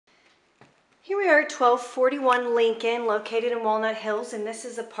Here we are at 1241 Lincoln, located in Walnut Hills, and this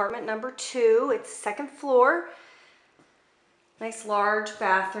is apartment number 2. It's second floor. Nice large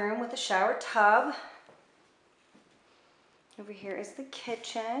bathroom with a shower tub. Over here is the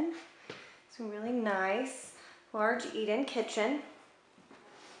kitchen. It's a really nice large eat-in kitchen.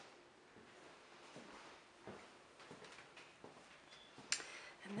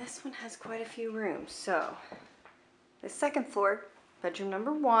 And this one has quite a few rooms. So the second floor, bedroom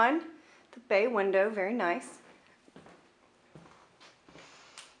number 1. The bay window, very nice.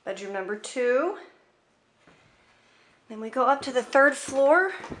 Bedroom number 2. Then we go up to the third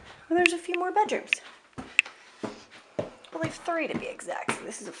floor, where there's a few more bedrooms. I believe 3 to be exact. So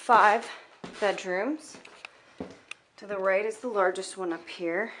this is 5 bedrooms. To the right is the largest one up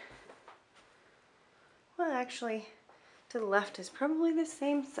here. Well, actually, to the left is probably the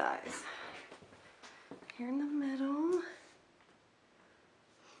same size. Here in the middle.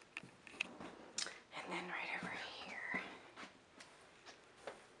 And then right over here.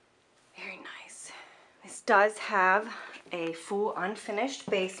 Very nice. This does have a full unfinished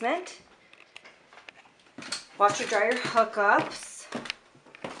basement. Washer dryer hookups.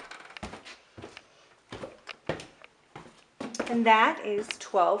 And that is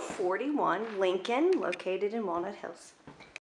 1241 Lincoln, located in Walnut Hills.